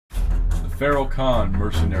Feral Khan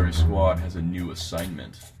Mercenary Squad has a new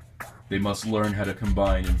assignment. They must learn how to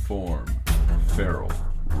combine and form Feral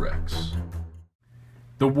Rex.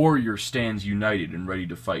 The warrior stands united and ready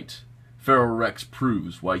to fight. Feral Rex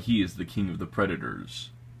proves why he is the king of the predators,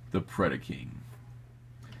 the Predaking.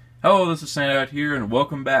 Hello, this is Soundout here, and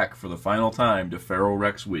welcome back for the final time to Feral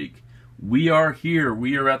Rex Week. We are here.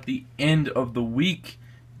 We are at the end of the week,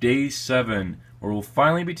 Day 7, where we'll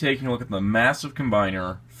finally be taking a look at the massive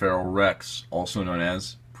combiner, Feral Rex, also known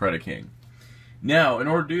as Predaking. Now, in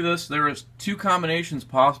order to do this, there is two combinations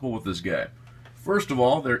possible with this guy. First of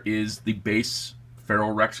all, there is the base Feral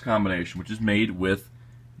Rex combination, which is made with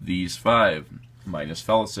these 5, minus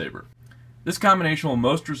Felisaber. This combination will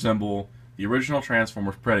most resemble the original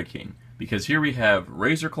Transformers Predaking, because here we have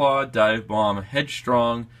Razor Claw, Dive Bomb,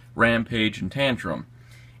 Headstrong, Rampage, and Tantrum.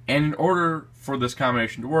 And in order for this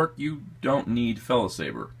combination to work, you don't need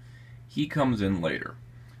Felisaber. He comes in later.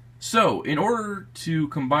 So, in order to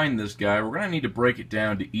combine this guy, we're going to need to break it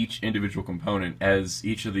down to each individual component, as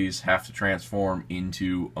each of these have to transform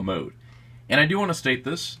into a mode. And I do want to state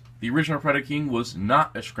this, the original Predaking was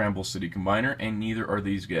not a Scramble City combiner, and neither are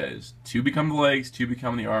these guys. 2 become the legs, 2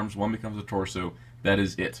 become the arms, 1 becomes the torso, that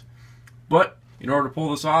is it. But, in order to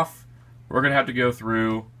pull this off, we're going to have to go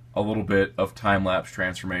through a little bit of time-lapse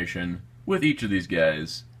transformation with each of these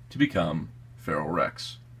guys to become Feral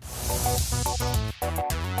Rex.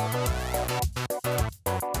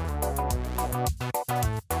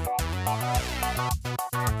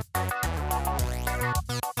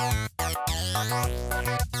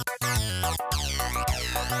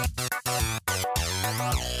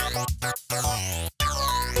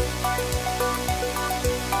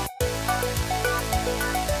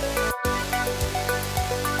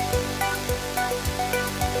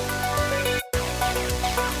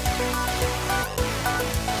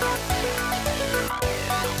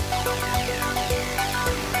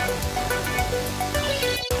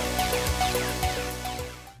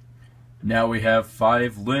 Now we have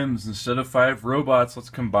 5 limbs instead of 5 robots. Let's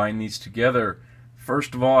combine these together.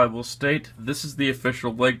 First of all, I will state this is the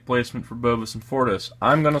official leg placement for Bovis and Fortis.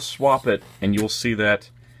 I'm going to swap it, and you'll see that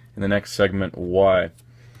in the next segment why.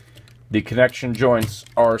 The connection joints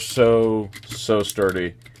are so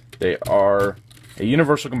sturdy. They are a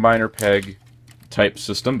universal combiner peg type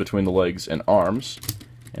system between the legs and arms.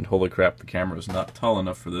 And holy crap, the camera is not tall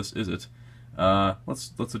enough for this, is it?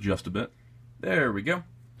 Let's adjust a bit. There we go.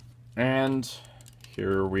 And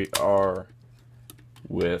here we are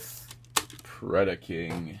with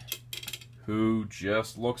Predaking, who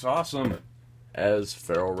just looks awesome as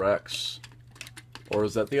Feral Rex. Or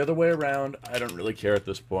is that the other way around? I don't really care at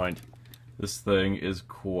this point. This thing is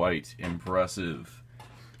quite impressive.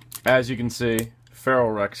 As you can see,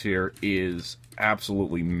 Feral Rex here is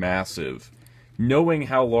absolutely massive. Knowing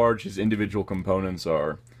how large his individual components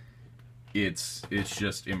are, it's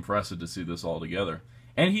just impressive to see this all together.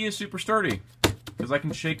 And he is super sturdy, because I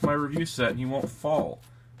can shake my review set and he won't fall.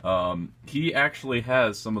 He actually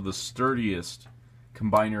has some of the sturdiest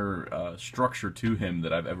combiner structure to him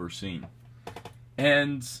that I've ever seen.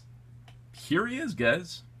 And here he is,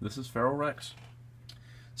 guys. This is Feral Rex.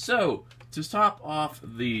 So, to top off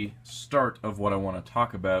the start of what I want to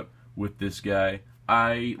talk about with this guy,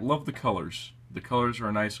 I love the colors. The colors are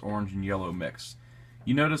a nice orange and yellow mix.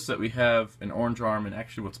 You notice that we have an orange arm and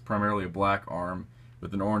actually what's primarily a black arm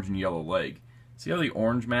with an orange and yellow leg. See how the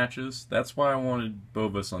orange matches? That's why I wanted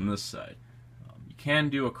Bovis on this side. You can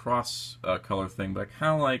do a cross color thing, but I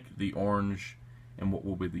kind of like the orange and what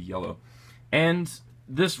will be the yellow. And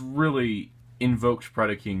this really invokes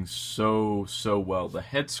Predaking so well. The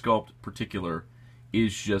head sculpt in particular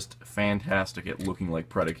is just fantastic at looking like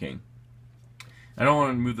Predaking. I don't want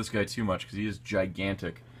to move this guy too much because he is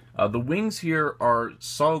gigantic. The wings here are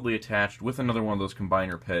solidly attached with another one of those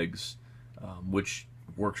combiner pegs, which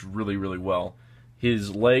works really well.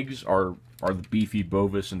 His legs are the beefy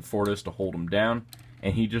Bovis and Fortis to hold him down,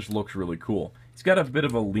 and he just looks really cool. He's got a bit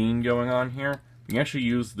of a lean going on here. You can actually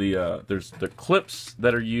use there's the clips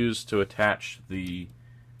that are used to attach the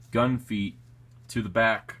gun feet to the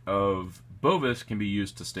back of Bovis can be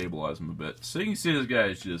used to stabilize him a bit. So you can see this guy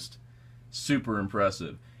is just super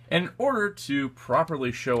impressive. And in order to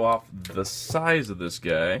properly show off the size of this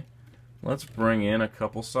guy, let's bring in a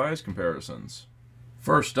couple size comparisons.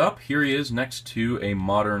 First up, here he is next to a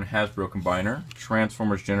modern Hasbro combiner,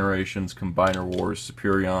 Transformers Generations Combiner Wars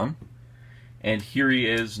Superion. And here he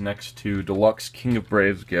is next to Deluxe King of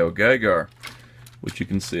Braves Gao Gaigar, which you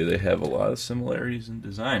can see they have a lot of similarities in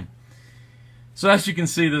design. So as you can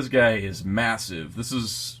see, this guy is massive. This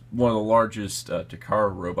is one of the largest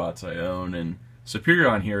Takara robots I own, and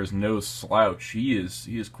Superion here is no slouch. He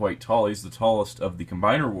is quite tall. He's the tallest of the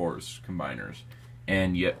Combiner Wars combiners,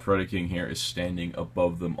 and yet Predaking here is standing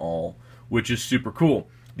above them all, which is super cool.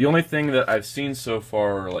 The only thing that I've seen so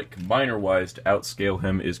far, like combiner-wise, to outscale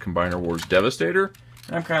him is Combiner Wars Devastator,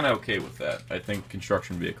 and I'm kind of okay with that. I think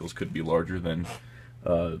construction vehicles could be larger than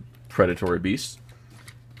predatory beasts.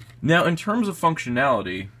 Now, in terms of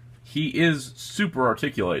functionality, he is super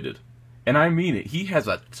articulated. And I mean it. He has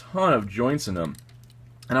a ton of joints in him.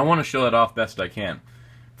 And I want to show that off best I can.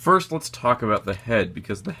 First, let's talk about the head,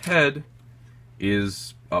 because the head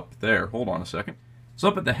is up there. Hold on a second. So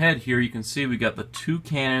up at the head here, you can see we got the two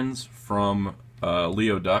cannons from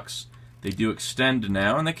Leo Ducks. They do extend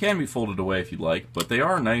now, and they can be folded away if you'd like, but they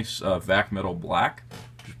are nice vac metal black,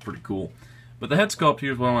 which is pretty cool. But the head sculpt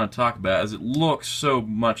here is what I want to talk about, as it looks so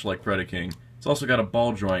much like Predaking. It's also got a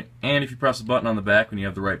ball joint, and if you press a button on the back when you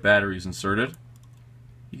have the right batteries inserted,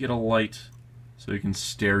 you get a light so it can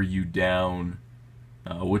stare you down,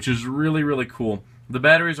 which is really, really cool. The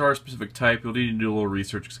batteries are a specific type. You'll need to do a little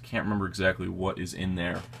research because I can't remember exactly what is in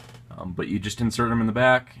there. But you just insert them in the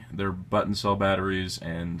back. They're button cell batteries,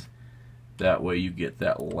 and that way you get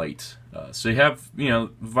that light. So you have,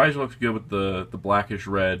 the visor looks good with the blackish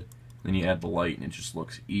red, then you add the light, and it just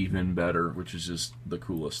looks even better, which is just the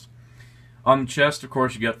coolest. On the chest, of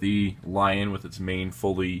course, you got the lion with its mane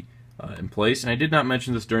fully in place. And I did not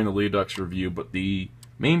mention this during the Leo Ducks review, but the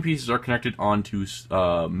main pieces are connected onto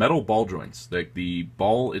metal ball joints. The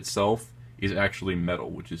ball itself is actually metal,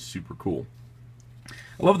 which is super cool.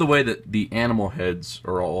 I love the way that the animal heads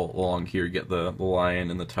are all along here. You get the lion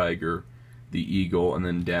and the tiger, the eagle, and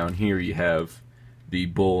then down here you have the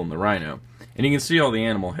bull and the rhino. And you can see all the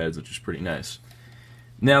animal heads, which is pretty nice.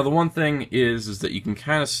 Now, the one thing is that you can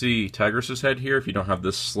kind of see Tigress's head here if you don't have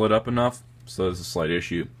this slid up enough, so there's a slight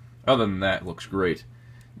issue. Other than that, it looks great.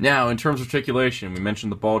 Now, in terms of articulation, we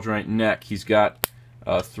mentioned the ball joint neck. He's got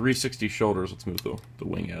 360 shoulders. Let's move the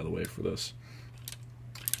wing out of the way for this.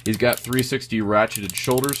 He's got 360 ratcheted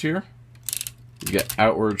shoulders here. He's got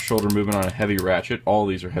outward shoulder movement on a heavy ratchet. All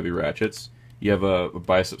these are heavy ratchets. You have a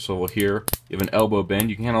bicep swivel here. You have an elbow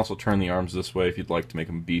bend. You can also turn the arms this way if you'd like to make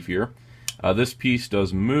them beefier. This piece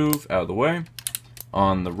does move out of the way.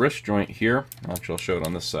 On the wrist joint here, actually I'll show it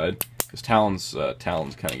on this side, because talons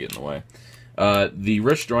kind of get in the way. The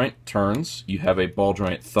wrist joint turns. You have a ball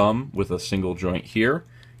joint thumb with a single joint here.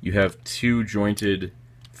 You have two jointed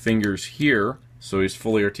fingers here, so he's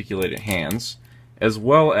fully articulated hands, as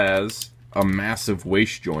well as a massive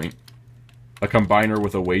waist joint. A combiner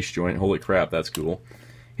with a waist joint. Holy crap, that's cool.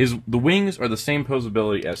 The wings are the same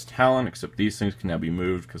posability as Talon, except these things can now be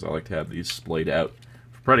moved, because I like to have these splayed out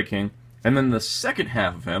for Predaking. And then the second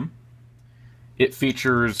half of him, it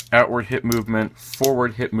features outward hip movement,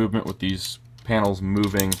 forward hip movement with these panels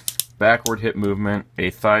moving, backward hip movement, a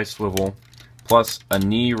thigh swivel, plus a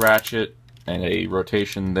knee ratchet and a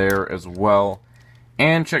rotation there as well.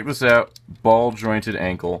 And check this out, ball jointed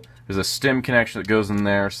ankle. There's a stem connection that goes in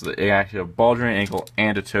there, so that they actually have a ball joint ankle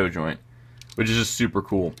and a toe joint, which is just super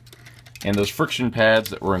cool. And those friction pads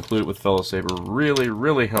that were included with Fellow Saber really,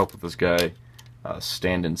 really help with this guy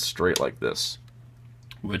standing straight like this.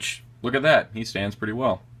 Which, look at that, he stands pretty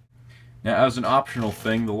well. Now, as an optional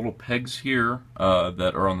thing, the little pegs here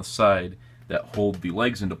that are on the side that hold the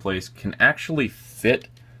legs into place can actually fit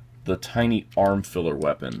the tiny arm filler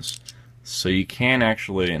weapons. So you can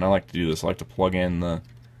actually, and I like to do this, I like to plug in the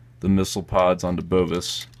missile pods onto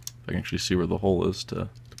Bovis. If I can actually see where the hole is to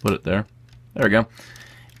put it there. There we go.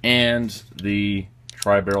 And the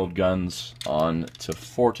tri-barreled guns on to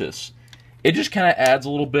Fortis. It just kind of adds a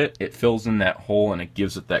little bit. It fills in that hole and it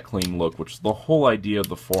gives it that clean look, which is the whole idea of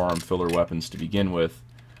the forearm filler weapons to begin with,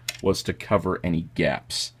 was to cover any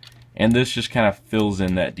gaps. And this just kind of fills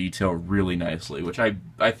in that detail really nicely, which I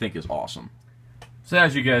think is awesome. So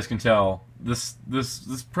as you guys can tell, this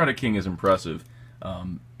Predaking is impressive.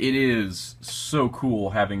 It is so cool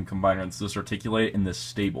having combiners this articulate and this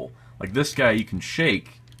stable. Like this guy you can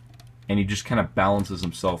shake and he just kind of balances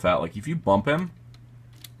himself out. Like if you bump him,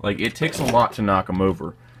 like it takes a lot to knock him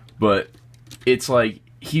over, but it's like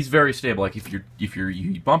he's very stable. Like if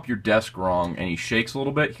you bump your desk wrong and he shakes a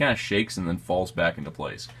little bit, he kind of shakes and then falls back into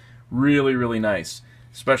place. Really, really nice,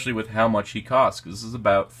 especially with how much he costs, because this is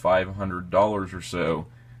about $500 or so.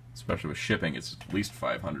 Especially with shipping, it's at least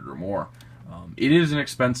 $500 or more. It is an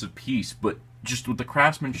expensive piece, but just with the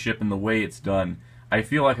craftsmanship and the way it's done, I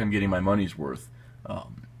feel like I'm getting my money's worth.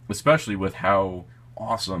 Especially with how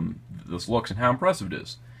awesome this looks and how impressive it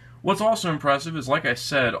is. What's also impressive is, like I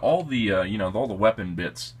said, all the all the weapon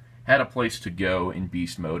bits had a place to go in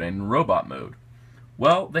beast mode and in robot mode.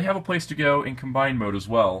 Well, they have a place to go in combined mode as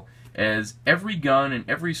well, as every gun and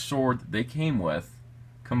every sword that they came with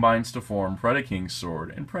combines to form Predaking's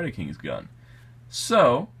sword and Predaking's gun.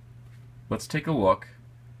 So, let's take a look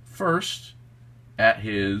first at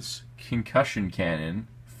his concussion cannon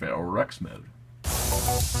Feral Rex mode.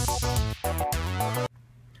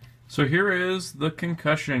 So here is the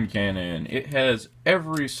concussion cannon. It has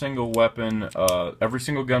every single weapon, every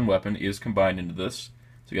single gun weapon is combined into this.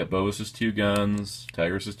 So you got Bovis's 2 guns,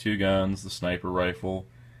 Tigris's 2 guns, the sniper rifle,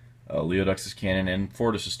 Leodux's cannon, and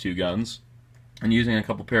Fortis's 2 guns. And using a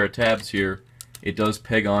couple pair of tabs here, it does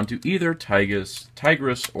peg onto either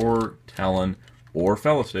Tigris or Talon or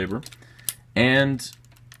Fellasaber. And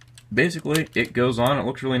basically, it goes on. It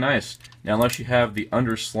looks really nice. Now, unless you have the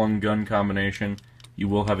underslung gun combination, you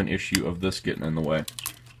will have an issue of this getting in the way.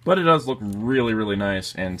 But it does look really, really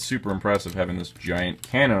nice and super impressive having this giant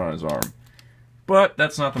cannon on his arm. But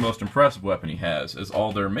that's not the most impressive weapon he has, as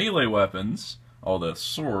all their melee weapons, all the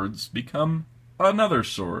swords, become another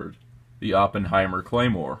sword, the Oppenheimer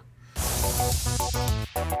Claymore.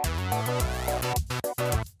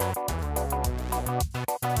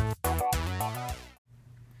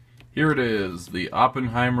 Here it is, the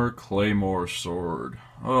Oppenheimer Claymore sword.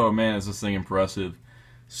 Oh man, is this thing impressive.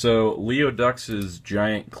 So, Leodux's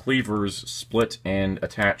giant cleavers split and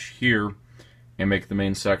attach here and make the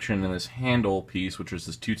main section, and this handle piece, which is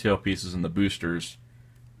this 2 tail pieces and the boosters,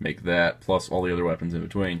 make that, plus all the other weapons in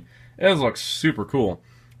between. It does look super cool.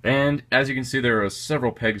 And as you can see, there are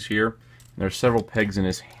several pegs here. There are several pegs in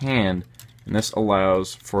his hand, and this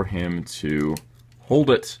allows for him to hold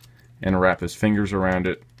it and wrap his fingers around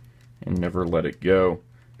it and never let it go,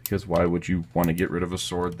 because why would you want to get rid of a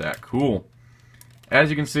sword that cool? As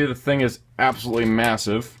you can see, the thing is absolutely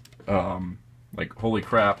massive. Like, holy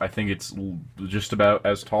crap, I think it's just about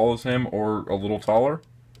as tall as him, or a little taller.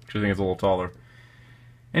 Actually, I think it's a little taller.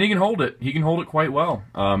 And he can hold it. He can hold it quite well.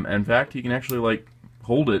 In fact, he can actually, like,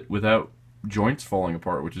 hold it without joints falling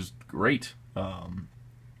apart, which is great.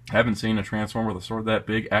 Haven't seen a Transformer with a sword that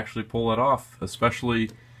big actually pull it off, especially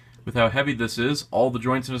with how heavy this is. All the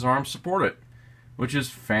joints in his arms support it, which is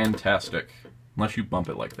fantastic. Unless you bump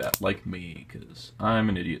it like that, like me, because I'm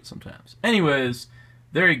an idiot sometimes. Anyways,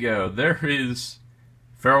 there you go. There is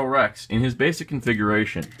Feral Rex in his basic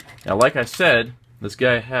configuration. Now, like I said, this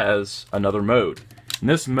guy has another mode. And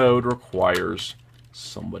this mode requires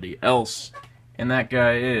somebody else. And that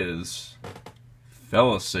guy is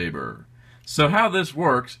Fellasaber. So how this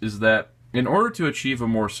works is that in order to achieve a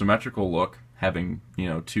more symmetrical look, having,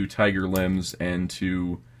 2 tiger limbs and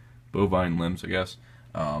 2 bovine limbs, I guess,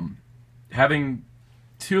 having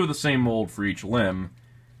 2 of the same mold for each limb,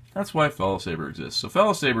 that's why Fellasaber exists. So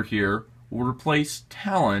Fellasaber here will replace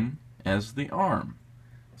Talon as the arm.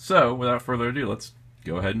 So, without further ado, let's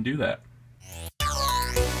go ahead and do that.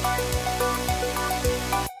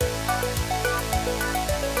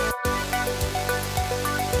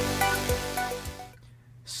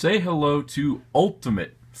 Say hello to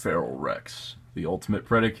Ultimate Feral Rex, the ultimate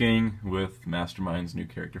Predaking with Mastermind's new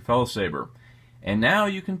character Fellasaber. And now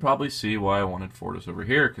you can probably see why I wanted Fortis over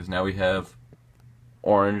here, because now we have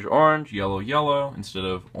orange, orange, yellow, yellow, instead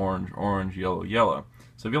of orange, orange, yellow, yellow.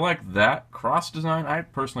 So if you like that cross design, I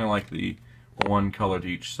personally like the one color to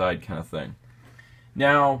each side kind of thing.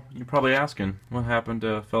 Now, you're probably asking, what happened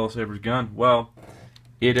to Fellasaber's gun? Well,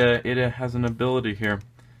 it has an ability here.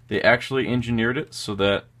 They actually engineered it so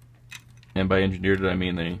that, and by engineered it I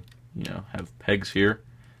mean they, have pegs here,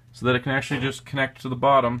 so that it can actually just connect to the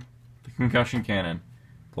bottom, the concussion cannon.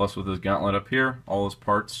 Plus with his gauntlet up here, all his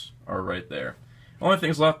parts are right there. Only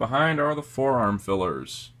things left behind are the forearm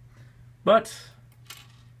fillers. But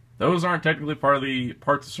those aren't technically part of the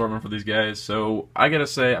parts assortment for these guys, so I gotta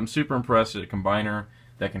say I'm super impressed at a combiner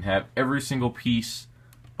that can have every single piece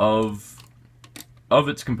of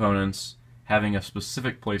its components having a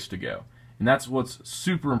specific place to go. And that's what's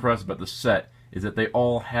super impressive about the set, is that they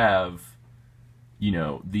all have,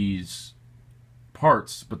 these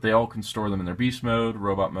parts, but they all can store them in their beast mode,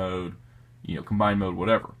 robot mode, combined mode,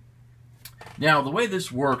 whatever. Now, the way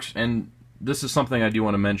this works, and this is something I do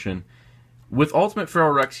want to mention, with Ultimate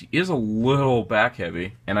Feral Rex, he is a little back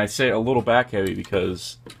heavy, and I say a little back heavy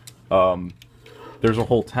because there's a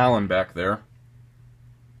whole Talon back there.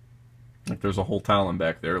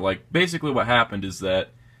 Like, basically what happened is that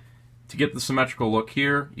to get the symmetrical look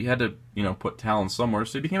here, you had to, put Talon somewhere,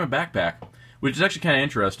 so he became a backpack, which is actually kind of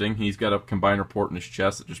interesting. He's got a combiner port in his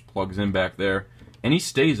chest that just plugs in back there, and he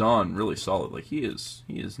stays on really solid. Like, he is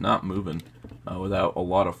not moving without a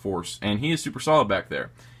lot of force, and he is super solid back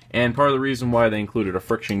there. And part of the reason why they included a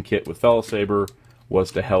friction kit with Fellasaber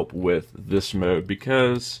was to help with this mode,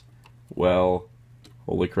 because, well,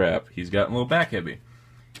 holy crap, he's gotten a little back heavy.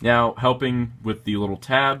 Now, helping with the little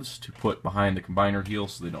tabs to put behind the combiner heel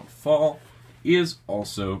so they don't fall is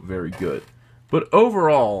also very good. But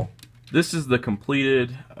overall, this is the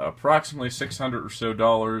completed approximately $600 or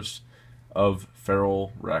so of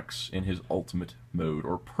Feral Rex in his ultimate mode,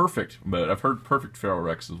 or perfect mode. I've heard perfect Feral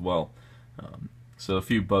Rex as well. So a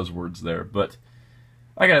few buzzwords there, but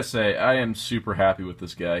I gotta say, I am super happy with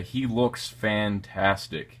this guy. He looks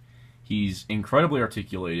fantastic. He's incredibly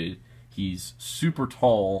articulated. He's super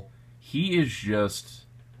tall. He is just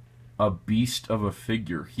a beast of a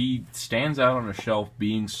figure. He stands out on a shelf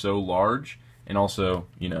being so large, and also,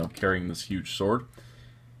 you know, carrying this huge sword.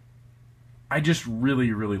 I just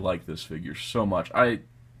really, really like this figure so much. I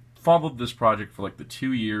followed this project for like the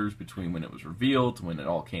 2 years between when it was revealed to when it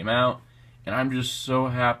all came out, and I'm just so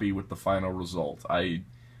happy with the final result.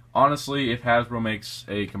 Honestly, if Hasbro makes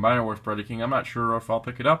a Combiner Wars Predaking, I'm not sure if I'll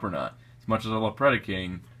pick it up or not. As much as I love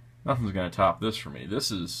Predaking, nothing's going to top this for me.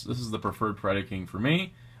 This is the preferred Predaking for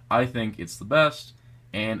me. I think it's the best,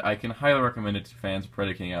 and I can highly recommend it to fans of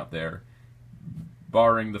Predaking out there,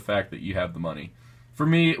 barring the fact that you have the money. For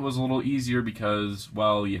me, it was a little easier because,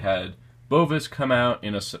 well, you had Bovis come out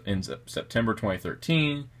in September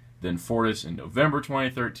 2013, then Fortis in November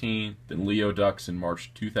 2013, then Leo Dux in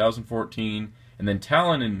March 2014, and then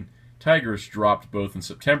Talon and Tigress dropped both in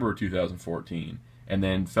September 2014, and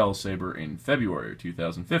then Fell Saber in February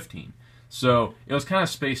 2015. So it was kind of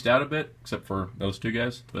spaced out a bit, except for those two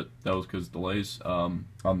guys, but that was because delays on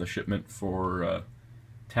the shipment for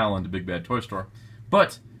Talon to Big Bad Toy Store.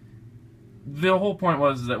 But the whole point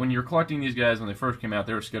was that when you're collecting these guys, when they first came out,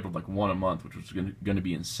 they were scheduled like one a month, which was going to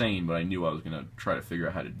be insane, but I knew I was going to try to figure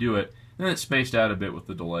out how to do it. And then it spaced out a bit with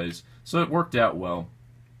the delays, so it worked out well.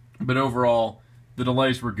 But overall, the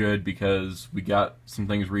delays were good because we got some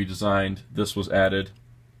things redesigned. This was added,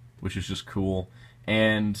 which is just cool.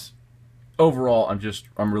 And overall,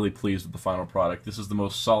 I'm really pleased with the final product. This is the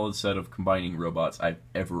most solid set of combining robots I've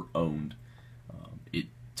ever owned. It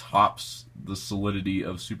tops the solidity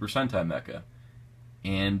of Super Sentai Mecha,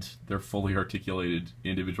 and they're fully articulated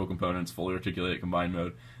individual components, fully articulated combined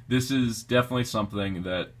mode. This is definitely something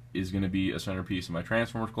that is going to be a centerpiece in my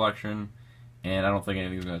Transformers collection, and I don't think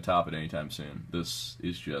anything's going to top it anytime soon. This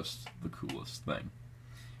is just the coolest thing.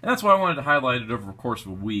 And that's why I wanted to highlight it over the course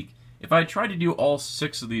of a week. If I had tried to do all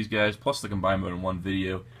 6 of these guys, plus the combined mode in one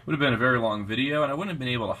video, it would have been a very long video, and I wouldn't have been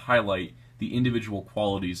able to highlight the individual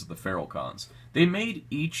qualities of the Feral Cons. They made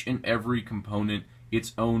each and every component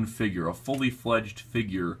its own figure, a fully fledged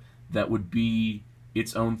figure that would be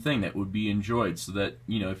its own thing, that would be enjoyed, so that,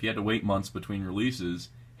 you know, if you had to wait months between releases,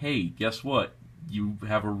 hey, guess what? You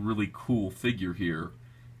have a really cool figure here.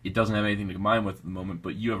 It doesn't have anything to combine with at the moment,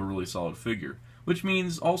 but you have a really solid figure. Which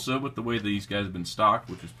means also, with the way these guys have been stocked,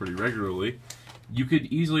 which is pretty regularly, you could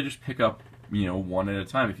easily just pick up, you know, one at a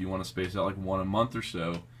time. If you want to space out like one a month or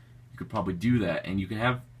so, you could probably do that, and you can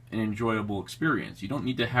have an enjoyable experience. You don't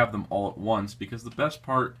need to have them all at once, because the best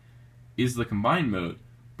part is the combined mode,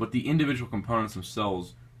 but the individual components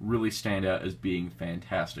themselves really stand out as being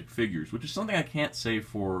fantastic figures, which is something I can't say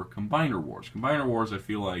for Combiner Wars. Combiner Wars, I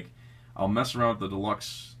feel like I'll mess around with the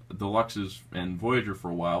Deluxes and Voyager for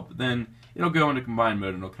a while, but then it'll go into combined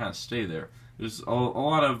mode and it'll kind of stay there. There's a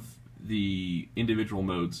lot of the individual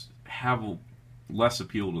modes have less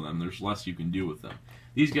appeal to them. There's less you can do with them.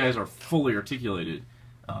 These guys are fully articulated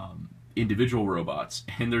individual robots,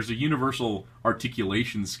 and there's a universal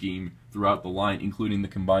articulation scheme throughout the line, including the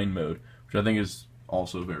combined mode, which I think is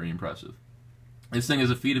also very impressive. This thing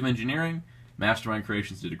is a feat of engineering. Mastermind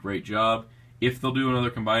Creations did a great job. If they'll do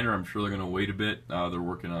another combiner, I'm sure they're going to wait a bit. They're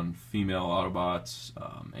working on female Autobots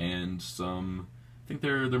and some. I think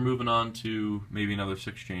they're moving on to maybe another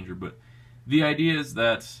six-changer. But the idea is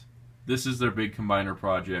that this is their big combiner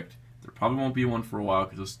project. There probably won't be one for a while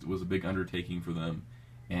because this was a big undertaking for them.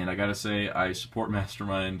 And I gotta say, I support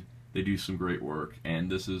Mastermind. They do some great work, and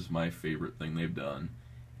this is my favorite thing they've done.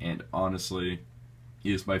 And honestly,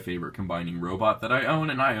 he is my favorite combining robot that I own,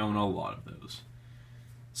 and I own a lot of those.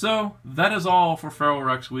 So, that is all for Feral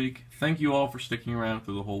Rex Week. Thank you all for sticking around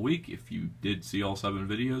through the whole week. If you did see all 7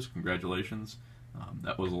 videos, congratulations.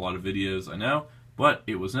 That was a lot of videos, I know, but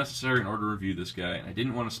it was necessary in order to review this guy, and I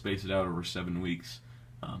didn't want to space it out over 7 weeks,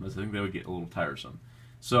 as I think that would get a little tiresome.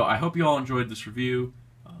 So, I hope you all enjoyed this review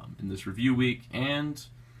in this review week, and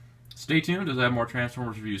stay tuned as I have more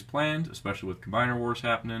Transformers reviews planned, especially with Combiner Wars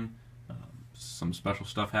happening, some special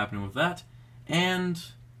stuff happening with that, and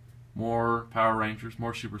more Power Rangers,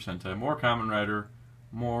 more Super Sentai, more Kamen Rider,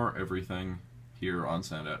 more everything here on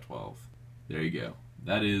Soundout 12. There you go.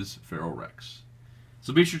 That is Feral Rex.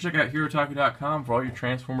 So be sure to check out HeroTalkie.com for all your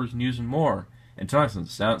Transformers news and more. Until next time,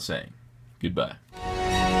 Soundout saying goodbye.